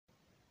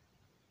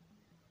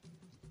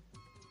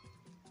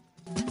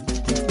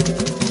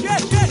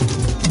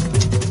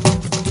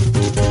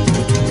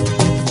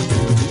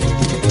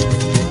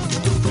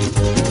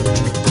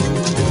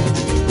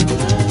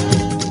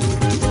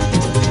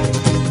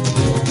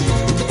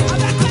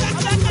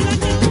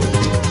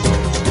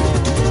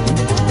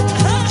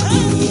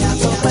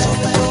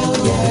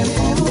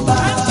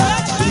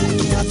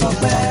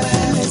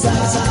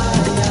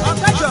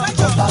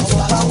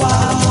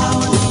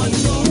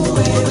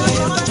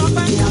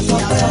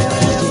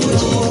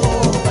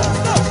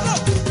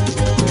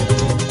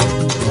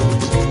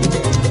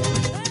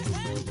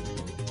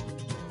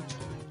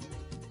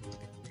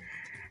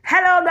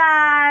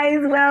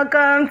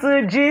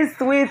to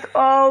Gist with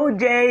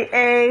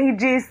OJA,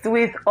 Gist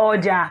with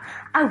Oja.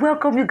 I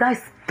welcome you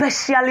guys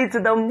specially to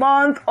the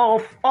month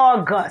of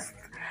August,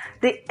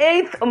 the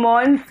 8th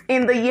month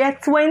in the year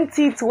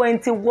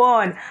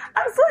 2021.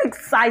 I'm so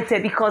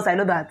excited because I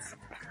know that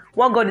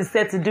what God is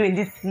said to do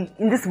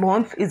in this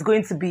month is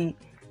going to be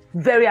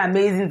very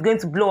amazing. It's going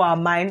to blow our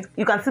mind.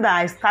 You can see that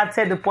I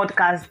started the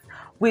podcast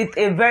with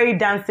a very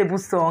danceable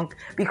song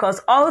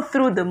because all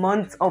through the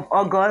month of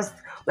August,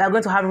 we are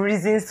going to have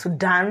reasons to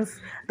dance.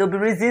 There'll be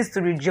reasons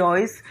to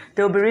rejoice.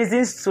 There'll be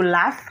reasons to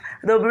laugh.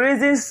 There'll be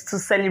reasons to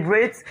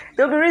celebrate.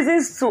 There'll be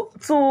reasons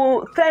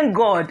to thank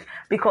God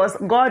because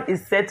God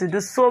is said to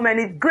do so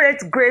many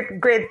great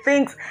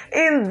things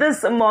in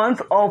this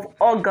month of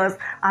August.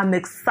 I'm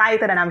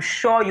excited and I'm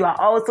sure you are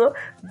also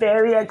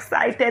very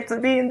excited to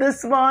be in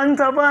this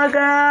month of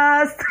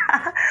August.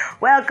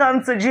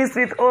 Welcome to Gist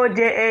with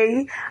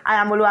OJA. I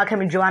am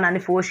Oluwakemi Joanna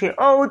Nifoshe.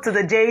 O to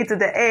the J to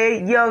the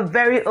A, your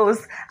very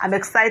host. I'm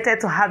excited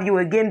to have you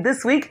again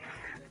this week.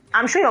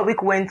 I'm sure your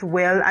week went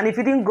well, and if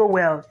it didn't go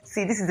well,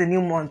 see, this is a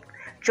new month.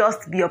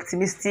 Just be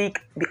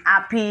optimistic, be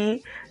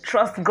happy,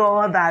 trust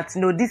God that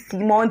this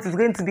month is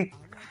going to be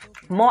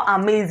more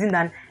amazing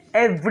than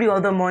every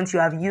other month you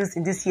have used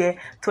in this year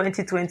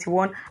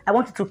 2021. I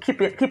want you to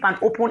keep an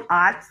open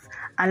heart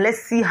and let's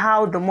see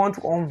how the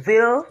month will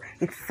unveil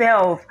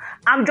itself.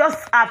 I'm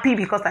just happy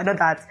because I know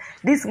that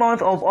this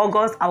month of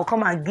August I will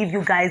come and give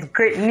you guys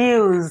great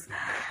news.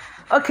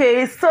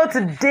 Okay, so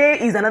today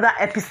is another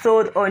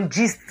episode on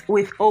Gist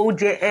with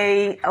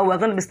OJA. We're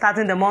going to be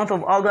starting the month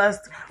of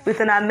August with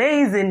an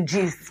amazing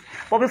gist.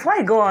 But before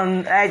I go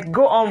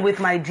on with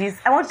my gist,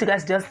 I want you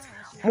guys to just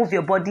move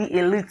your body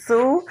a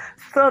little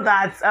so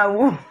that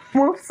we'll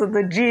move to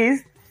the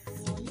gist.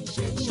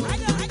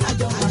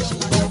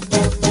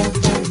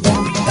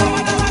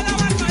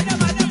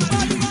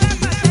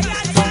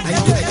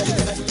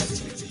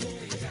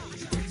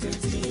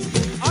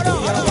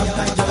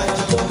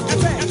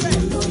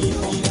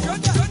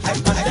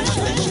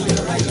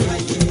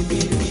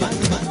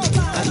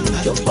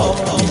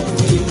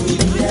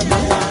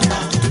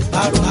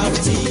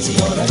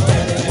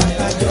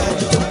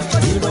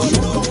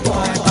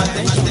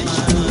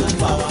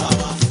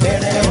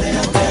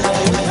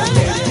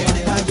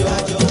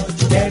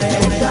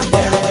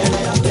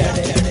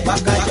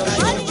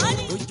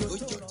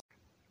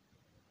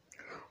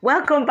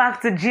 Welcome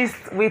back to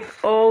Gist with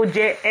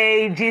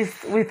OJA,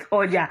 Gist with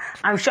Oja.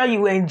 I'm sure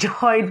you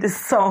enjoyed the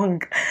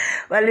song.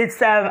 Well, it's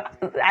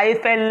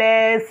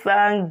Ayefele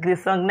sang the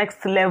song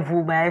Next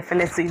Level by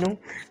Ayefele. So,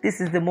 this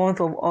is the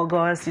month of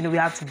August. We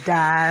have to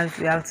dance.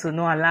 We have to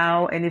not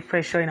allow any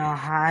pressure in our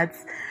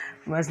hearts.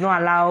 We must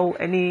not allow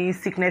any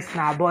sickness in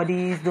our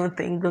bodies. Don't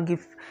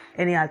give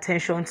any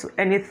attention to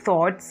any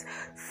thoughts.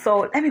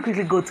 So let me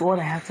quickly go to what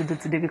I have to do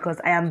today because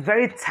I am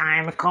very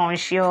time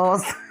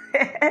conscious.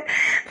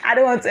 I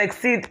don't want to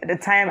exceed the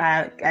time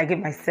I give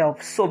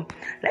myself. So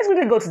let's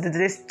really go to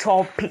today's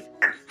topic.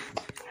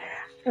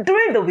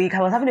 During the week,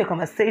 I was having a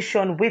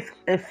conversation with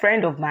a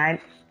friend of mine,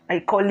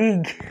 a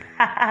colleague,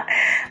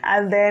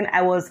 and then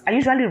I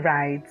usually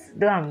write,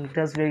 though I'm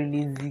just very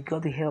lazy.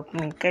 God to help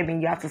me,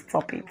 Kevin, you have to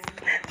stop it.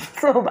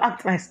 So back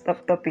to my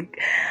topic.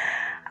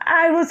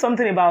 I wrote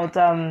something about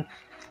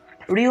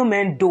real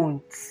men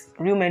don't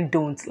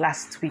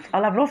last week.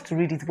 I'll have loved to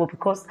read it, but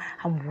because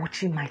I'm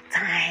watching my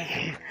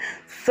time,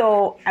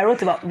 so I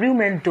wrote about real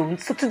men don't.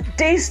 So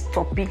today's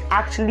topic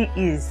actually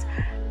is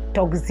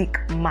toxic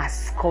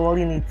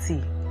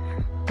masculinity.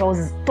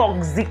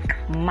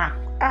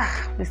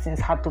 This thing is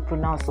hard to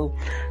pronounce. So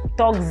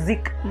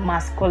toxic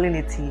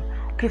masculinity.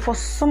 Okay, for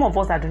some of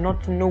us that do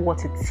not know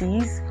what it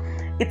is,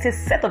 it's a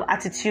set of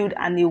attitude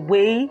and a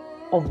way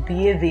of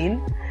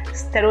behaving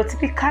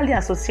stereotypically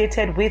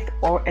associated with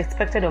or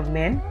expected of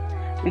men,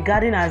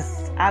 regarding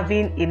as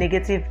having a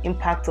negative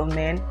impact on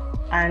men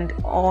and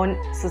on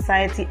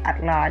society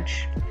at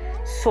large.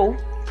 So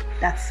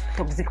that's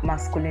toxic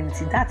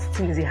masculinity. That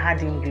still is a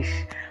hard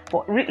English,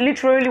 but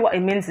literally what it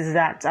means is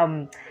that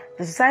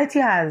the society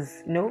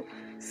has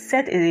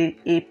set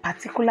a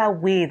particular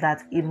way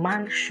that a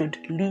man should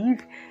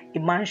live, a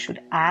man should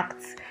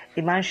act,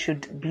 a man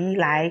should be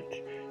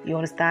like. You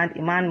understand?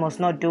 A man must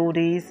not do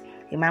this,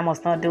 a man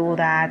must not do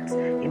that,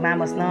 a man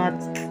must not.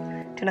 Do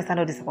you understand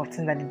all these type of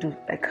things that they do?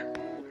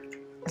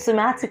 So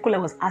my article, I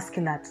was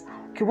asking that,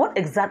 okay, what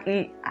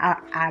exactly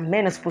are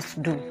men supposed to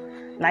do?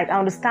 Like, I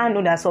understand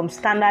there are some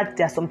standards,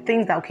 there are some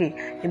things that,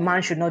 okay, a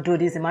man should not do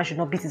this, a man should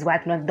not beat his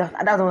wife. That's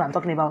not what I'm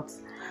talking about.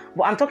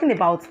 But I'm talking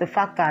about the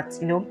fact that,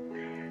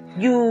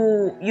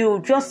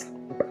 you just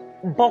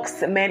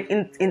box men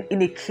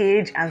in a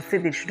cage and say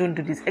they shouldn't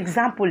do this.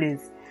 Example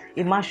is,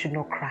 a man should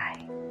not cry.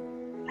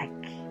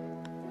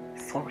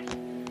 Sorry.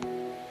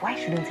 Why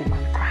shouldn't a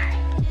man cry?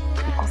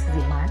 Because he's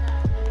a man?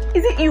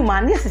 Is it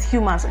human? Yes, it's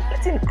human. So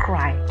let him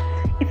cry.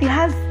 If he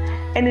has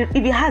any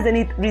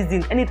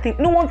reason, anything,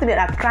 one thing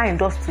that crying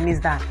does to me is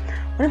that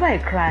whenever I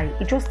cry,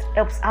 it just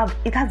helps.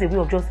 It has a way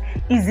of just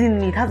easing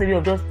me. It has a way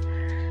of just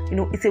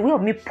it's a way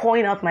of me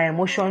pouring out my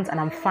emotions and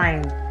I'm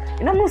fine.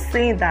 I'm not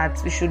saying that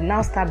we should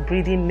now start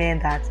breeding men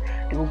that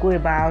they will go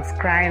about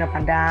crying up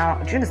and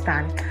down. Do you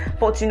understand?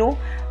 But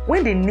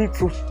when they need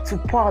to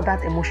pour out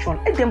that emotion,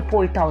 let them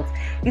pour it out.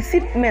 You see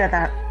men that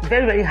are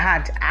very, very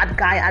hard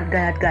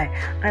guy.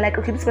 And like,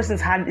 okay, this person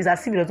is hard. It's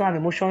as if he doesn't have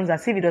emotions,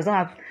 as if he doesn't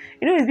have,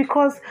 it's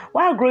because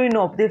while growing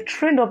up, they've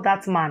trained up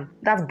that man,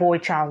 that boy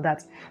child,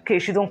 that, okay,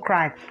 she don't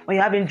cry. When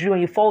you have injury,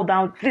 when you fall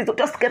down, please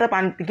just get up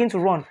and begin to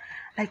run.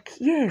 Like,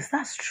 yes,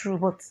 that's true,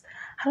 but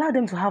allow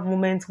them to have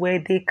moments where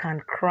they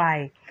can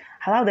cry.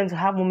 Allow them to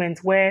have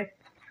moments where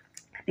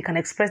they can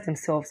express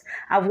themselves.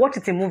 I've watched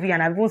it in a movie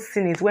and I've even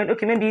seen it when,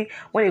 okay, maybe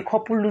when a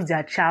couple lose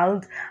their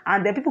child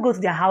and then people go to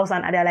their house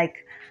and they're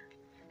like,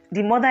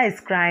 the mother is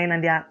crying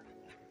and they're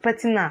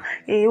petting her.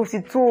 Hey, and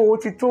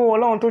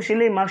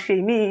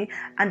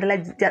they're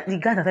like, the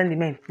guys are telling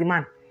the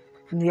man,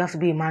 you have to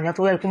be a man, you have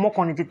to work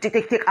on it,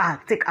 take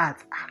art.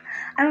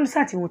 I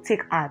understand he will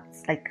take art.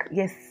 Like,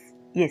 yes,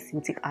 he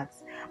will take art.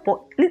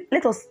 But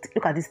let us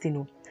look at this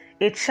thing.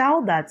 A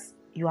child that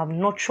you have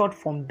nurtured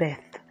from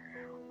birth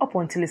up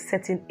until a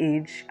certain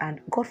age,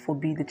 and God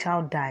forbid the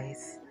child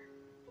dies,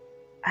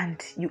 and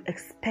you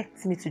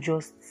expect me to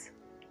just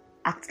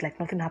act like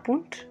nothing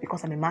happened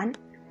because I'm a man?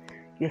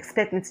 You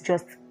expect me to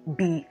just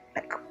be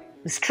like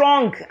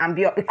strong and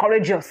be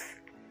courageous?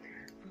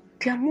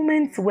 There are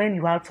moments when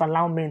you have to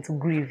allow men to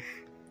grieve.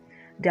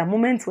 There are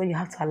moments when you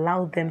have to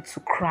allow them to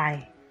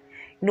cry.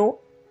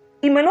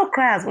 He may not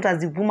cry as much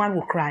as the woman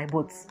will cry,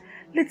 but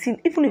let him,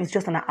 even if it's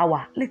just an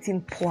hour, let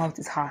him pour out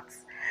his heart.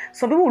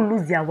 Some people will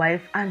lose their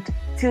wife and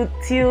till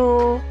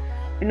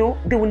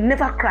they will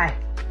never cry.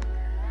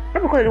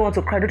 Not because they don't want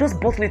to cry, they just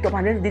bottle it up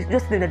and then they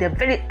just think that they're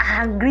very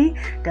angry,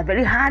 they're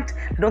very hard,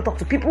 they don't talk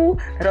to people,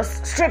 they're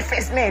just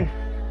straight-faced men.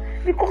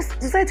 Because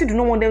society do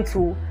not want them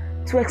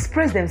to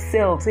express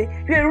themselves.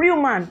 Say, you're a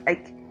real man.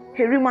 Like,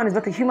 a real man is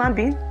not a human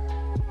being.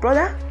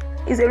 Brother,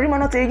 is a real man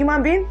not a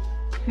human being?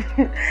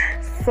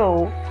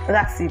 So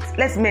that's it.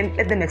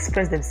 Let them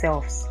express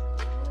themselves.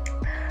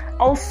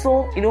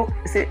 Also,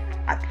 say,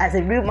 as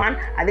a real man,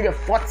 at the age of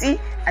 40,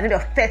 at the age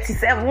of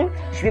 37, you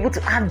should be able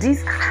to have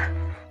this.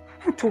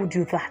 Who told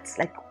you that?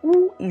 Like,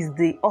 who is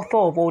the author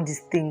of all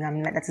these things? I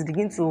mean, like, that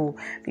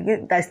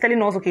is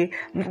telling us, okay,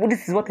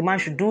 this is what a man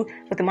should do,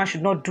 what a man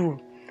should not do.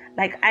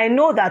 Like, I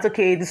know that,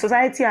 okay, the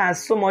society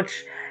has so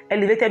much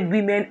elevated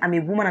women. I'm a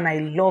woman and I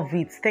love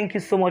it. Thank you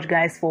so much,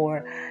 guys,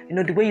 for,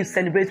 the way you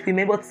celebrate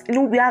women. But,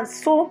 we are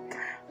so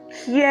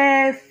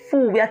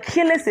careful. We are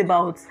careless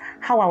about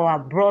how our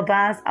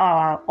brothers,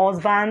 our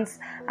husbands,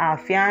 our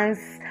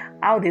fiancés,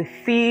 how they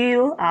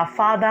feel, our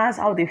fathers,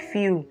 how they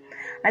feel.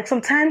 Like,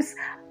 sometimes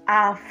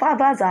our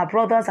fathers, our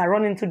brothers are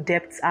running into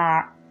debts,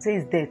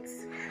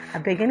 debts. I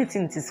beg,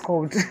 anything it is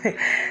called.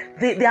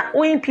 they are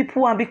owing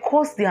people, and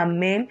because they are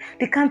men,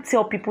 they can't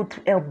tell people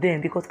to help them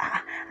because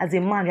as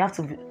a man you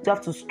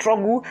have to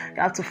struggle,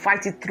 you have to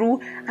fight it through,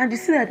 and you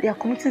see that they are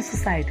committing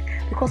suicide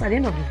because at the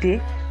end of the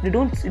day,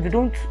 if they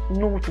don't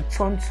know who to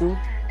turn to,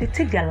 they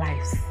take their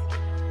lives.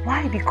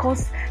 Why?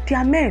 Because they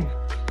are men,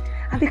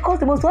 and because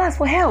they must ask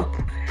for help.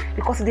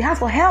 Because if they ask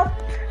for help,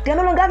 they are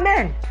no longer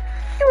men.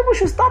 You people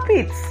should stop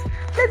it.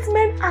 Let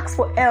men ask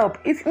for help.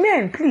 If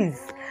men,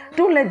 please.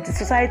 Don't let the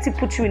society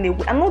put you in a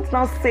way. I'm not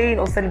now saying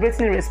or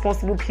celebrating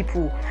irresponsible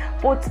people,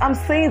 but I'm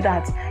saying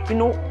that,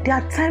 there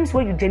are times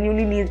where you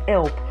genuinely need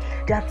help.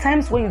 There are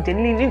times where you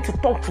genuinely need to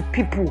talk to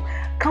people.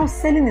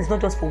 Counseling is not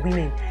just for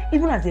women.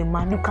 Even as a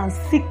man, you can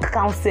seek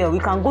counsel.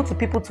 You can go to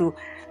people to,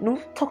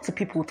 talk to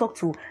people, talk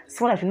to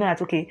someone that you know that,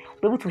 okay,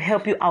 be able to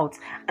help you out.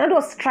 And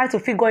not just try to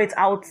figure it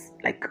out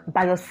like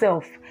by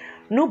yourself.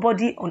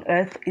 Nobody on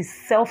earth is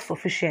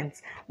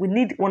self-sufficient. We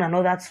need one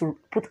another to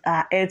put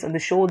our heads on the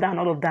shoulder and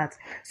all of that.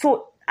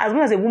 So as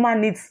much as a woman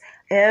needs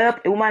help,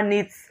 a woman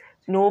needs,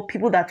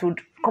 people that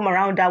would come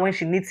around her when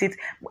she needs it.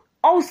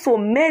 Also,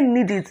 men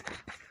need it.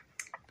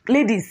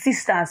 Ladies,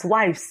 sisters,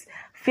 wives,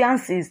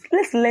 fiancés,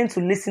 let's learn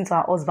to listen to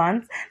our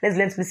husbands. Let's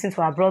learn to listen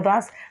to our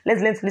brothers. Let's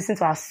learn to listen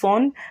to our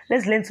son.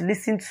 Let's learn to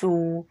listen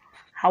to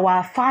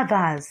our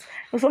fathers.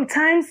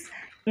 Sometimes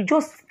you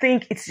just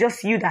think it's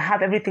just you that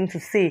have everything to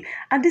say.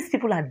 And these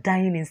people are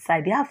dying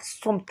inside. They have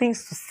some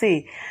things to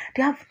say.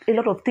 They have a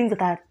lot of things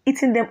that are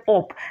eating them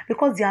up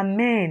because they are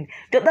men.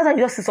 That's why you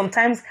just see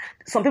sometimes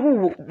some people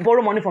will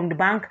borrow money from the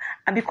bank,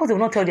 and because they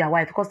will not tell their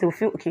wife, because they will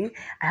feel, okay,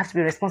 I have to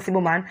be a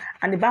responsible man,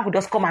 and the bank will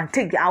just come and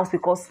take the house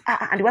because,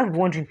 and the wife will be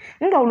wondering,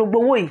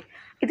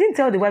 he didn't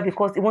tell the wife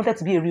because he wanted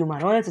to be a real man.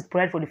 He wanted to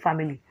provide for the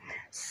family.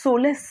 So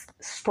let's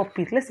stop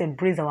it. Let's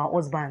embrace our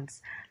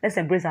husbands. Let's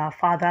embrace our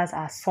fathers,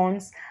 our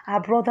sons,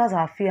 our brothers,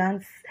 our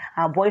fiancés,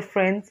 our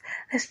boyfriends.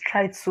 Let's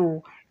try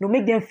to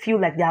make them feel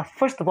like they are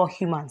first of all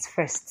humans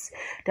first.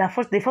 They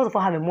first of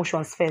all have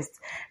emotions first.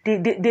 They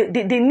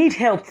need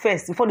help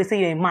first before they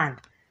say you're a man.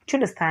 Do you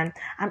understand?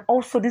 And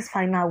also this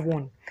final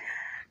one.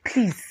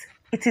 Please,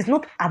 it is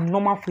not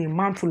abnormal for a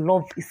man to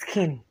love his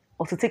skin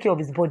or to take care of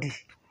his body.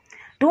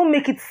 Don't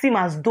make it seem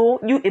as though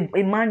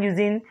a man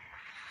using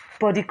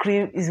body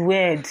cream is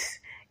weird.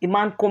 A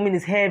man combing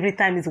his hair every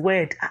time is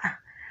weird.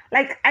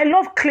 Like, I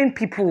love clean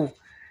people.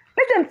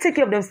 Let them take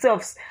care of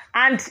themselves.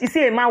 And you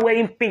see a man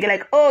wearing pink,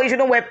 like, oh, you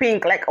shouldn't wear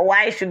pink. Like,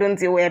 why shouldn't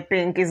you wear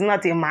pink? He's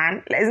not a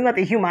man. Like, he's not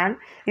a human.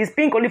 He's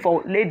pink only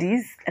for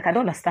ladies. Like, I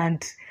don't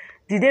understand.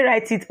 Did they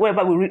write it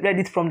wherever we read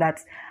it from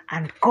that?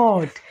 And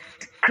God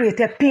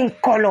created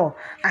pink color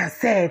and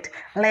said,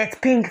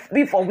 let pink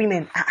be for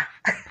women.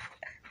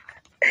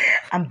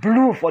 And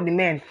blue for the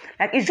men.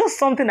 Like, it's just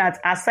something that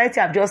our society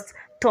have just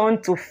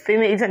turned to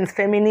feminine. This one is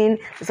feminine,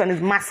 this one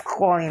is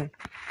masculine.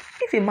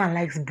 If a man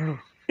likes blue,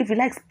 if he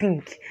likes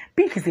pink,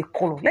 pink is a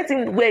color. Let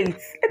him wear it.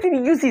 Let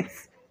him use it.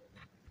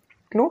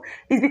 No,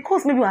 it's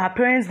because maybe our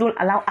parents don't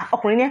allow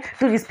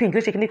do this pink. By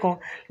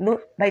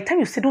the time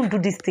you say don't do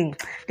this thing,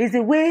 there's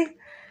a way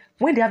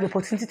when they have the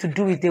opportunity to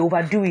do it, they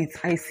overdo it.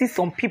 And you see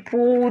some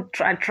people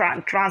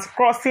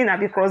crossing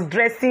and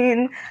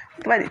cross-dressing,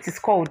 whatever it is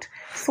called.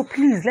 So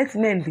please, let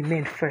men be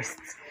men first.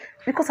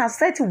 Because our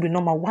society will be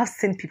normal. We have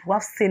sane people, we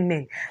have sane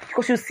men.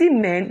 Because you see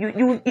men, it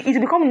will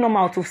become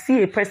normal to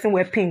see a person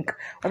wear pink,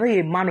 whether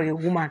you're a man or a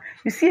woman.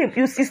 People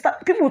will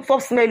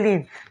stop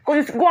smelling.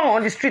 Because you go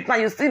on the street now,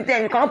 you see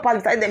them, you cannot pass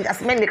beside them.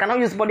 As men, they cannot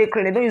use body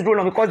cream, they don't use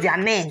roll-on because they are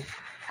men.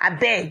 I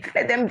beg,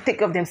 let them take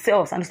care of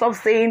themselves and stop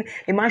saying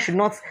a man should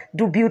not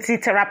do beauty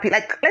therapy.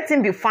 Like, let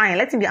him be fine,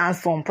 let him be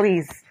handsome,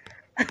 please.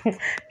 Do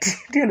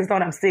you understand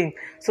what I'm saying?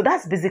 So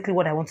that's basically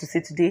what I want to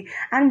say today.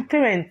 And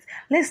parents,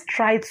 let's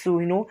try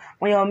to,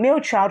 when your male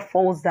child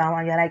falls down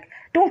and you're like,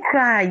 don't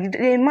cry,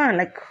 you're a man,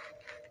 like,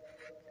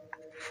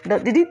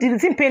 did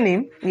it pain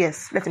him?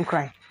 Yes, let him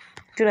cry.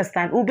 Do you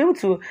understand? We'll be able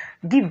to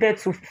give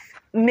birth to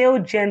male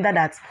gender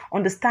that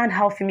understand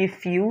how female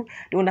feel.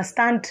 They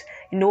understand,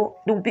 they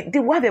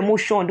will have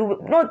emotion. They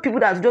will not people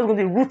that are just going to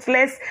be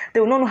ruthless.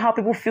 They will not know how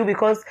people feel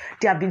because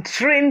they have been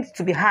trained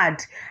to be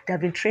hard. They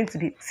have been trained to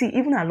be. See,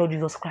 even our Lord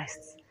Jesus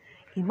Christ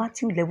in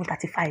Matthew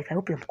 11:35. I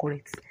hope I'm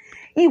correct.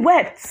 He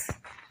wept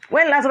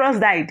when Lazarus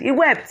died. He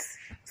wept.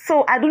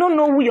 So I do not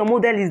know who your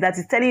model is that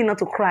is telling you not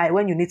to cry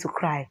when you need to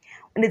cry.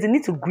 When there's a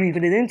need to grieve,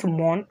 when there's a need to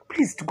mourn,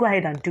 please go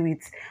ahead and do it.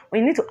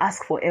 When you need to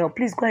ask for help,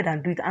 please go ahead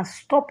and do it and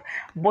stop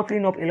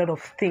bottling up a lot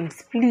of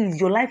things. Please,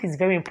 your life is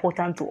very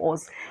important to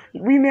us.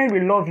 Women, we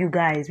love you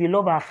guys. We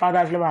love our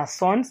fathers, love our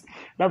sons,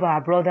 love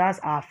our brothers,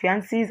 our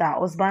fiancés, our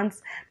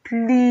husbands.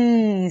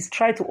 Please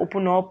try to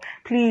open up.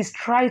 Please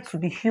try to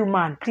be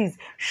human. Please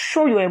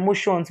show your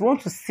emotions. We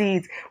want to see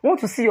it. We want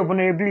to see your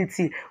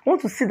vulnerability. We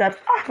want to see that,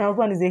 my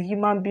husband is a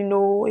human being.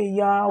 Do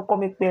you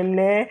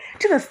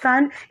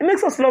understand? It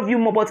makes us love you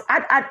more, but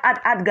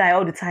add guy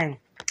all the time.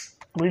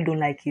 I really don't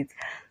like it.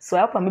 So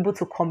I hope I'm able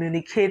to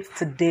communicate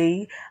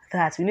today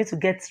that we need to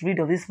get rid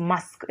of this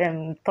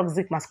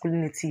toxic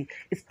masculinity.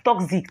 It's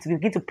toxic to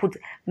begin to put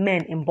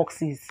men in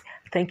boxes.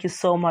 Thank you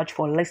so much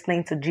for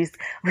listening to Gist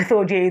with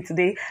OJA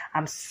today.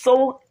 I'm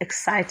so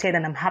excited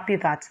and I'm happy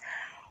that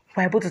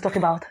we're able to talk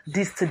about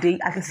this today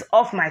as it's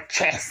off my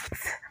chest.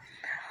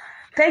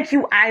 Thank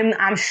you.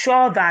 I'm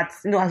sure that,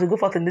 as we go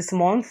forth in this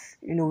month,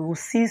 we will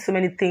see so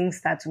many things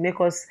that will make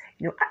us,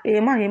 a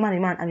man,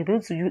 and we'll be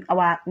able to use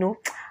our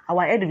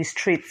head will be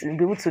straight. We'll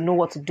be able to know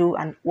what to do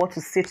and what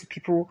to say to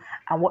people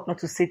and what not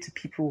to say to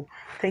people.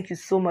 Thank you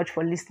so much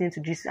for listening to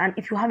this. And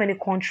if you have any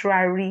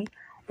contrary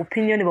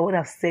opinion about what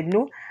I've said,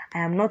 I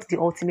am not the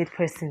ultimate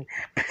person.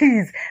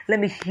 Please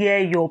let me hear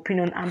your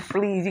opinion, and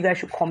please, you guys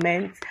should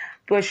comment.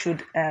 You guys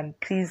should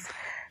please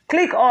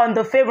click on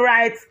the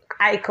favorite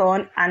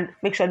icon and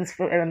make sure this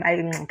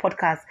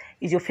podcast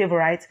is your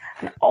favorite.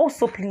 And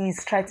also,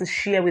 please try to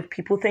share with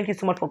people. Thank you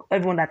so much for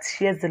everyone that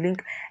shares the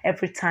link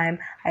every time.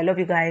 I love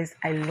you guys.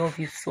 I love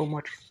you so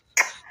much.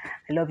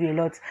 I love you a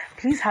lot.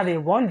 Please have a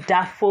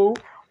wonderful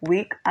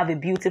week. Have a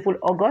beautiful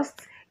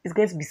August. It's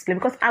going to be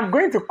splendid because I'm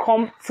going to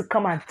come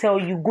and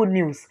tell you good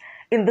news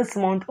in this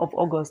month of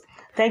August.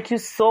 Thank you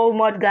so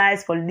much,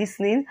 guys, for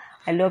listening.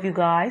 I love you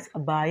guys.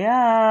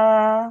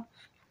 Bye.